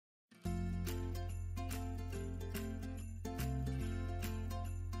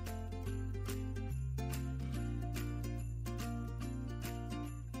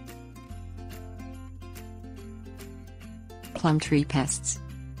Plum Tree Pests.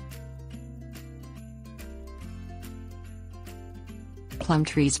 Plum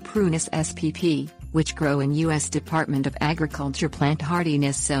trees Prunus spp, which grow in U.S. Department of Agriculture plant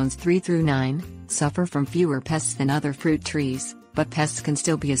hardiness zones 3 through 9, suffer from fewer pests than other fruit trees, but pests can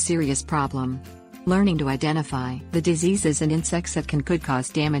still be a serious problem. Learning to identify the diseases and insects that could cause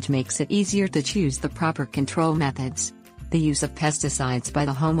damage makes it easier to choose the proper control methods. The use of pesticides by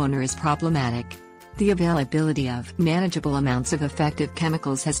the homeowner is problematic. The availability of manageable amounts of effective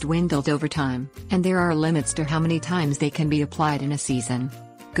chemicals has dwindled over time, and there are limits to how many times they can be applied in a season.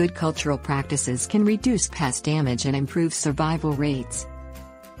 Good cultural practices can reduce pest damage and improve survival rates.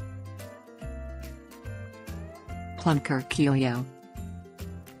 Plum Curculio.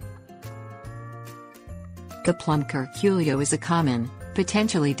 The Plum Curculio is a common,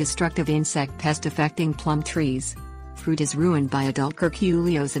 potentially destructive insect pest affecting plum trees. Fruit is ruined by adult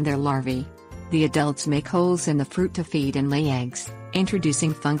curculios and their larvae. The adults make holes in the fruit to feed and lay eggs,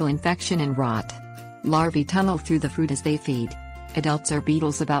 introducing fungal infection and rot. Larvae tunnel through the fruit as they feed. Adults are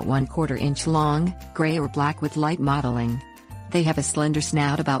beetles about 1/4 inch long, gray or black with light mottling. They have a slender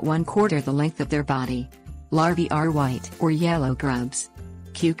snout about 1/4 the length of their body. Larvae are white or yellow grubs.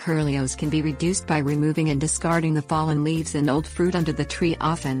 Curculios can be reduced by removing and discarding the fallen leaves and old fruit under the tree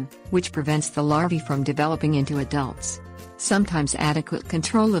often, which prevents the larvae from developing into adults. Sometimes adequate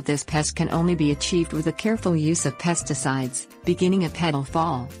control of this pest can only be achieved with a careful use of pesticides, beginning at petal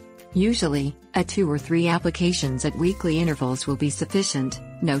fall. Usually, 2 or 3 applications at weekly intervals will be sufficient,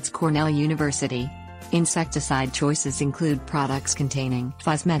 notes Cornell University. Insecticide choices include products containing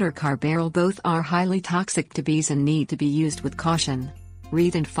phosmet or carbaryl. Both are highly toxic to bees and need to be used with caution.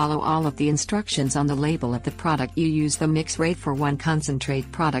 Read and follow all of the instructions on the label of the product you use. The mix rate for one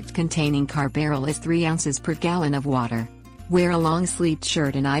concentrate product containing carbaryl is 3 ounces per gallon of water. Wear a long-sleeved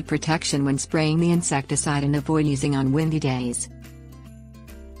shirt and eye protection when spraying the insecticide and avoid using on windy days.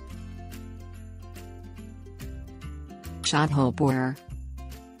 Shothole Borer.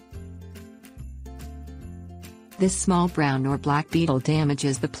 This small brown or black beetle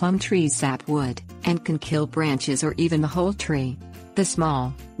damages the plum tree's sapwood, and can kill branches or even the whole tree. The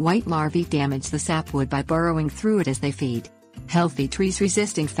small, white larvae damage the sapwood by burrowing through it as they feed. Healthy trees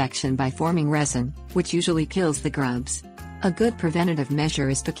resist infection by forming resin, which usually kills the grubs. A good preventative measure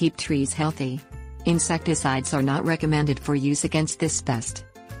is to keep trees healthy. Insecticides are not recommended for use against this pest.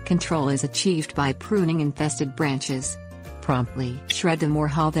 Control is achieved by pruning infested branches. Promptly shred them or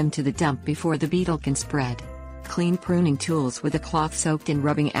haul them to the dump before the beetle can spread. Clean pruning tools with a cloth soaked in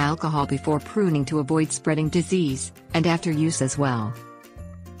rubbing alcohol before pruning to avoid spreading disease, and after use as well.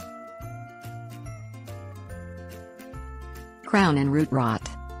 Crown and root rot.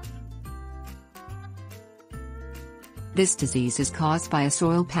 This disease is caused by a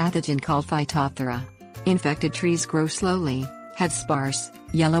soil pathogen called Phytophthora. Infected trees grow slowly, have sparse,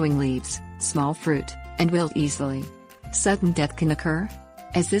 yellowing leaves, small fruit, and wilt easily. Sudden death can occur.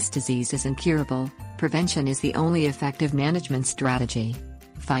 As this disease is incurable, prevention is the only effective management strategy.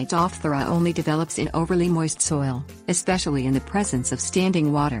 Phytophthora only develops in overly moist soil, especially in the presence of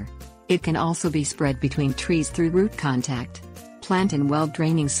standing water. It can also be spread between trees through root contact. Plant in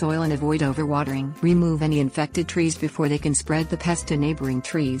well-draining soil and avoid overwatering. Remove any infected trees before they can spread the pest to neighboring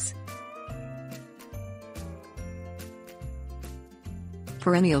trees.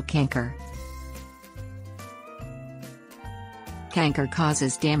 Perennial Canker. Canker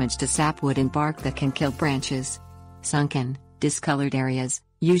causes damage to sapwood and bark that can kill branches. Sunken, discolored areas,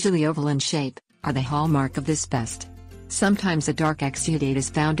 usually oval in shape, are the hallmark of this pest. Sometimes a dark exudate is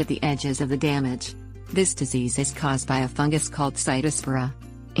found at the edges of the damage. This disease is caused by a fungus called Cytospora.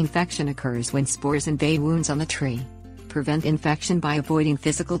 Infection occurs when spores invade wounds on the tree. Prevent infection by avoiding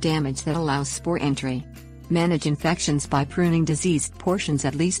physical damage that allows spore entry. Manage infections by pruning diseased portions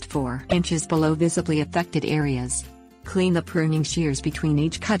at least 4 inches below visibly affected areas. Clean the pruning shears between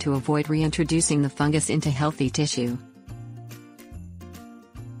each cut to avoid reintroducing the fungus into healthy tissue.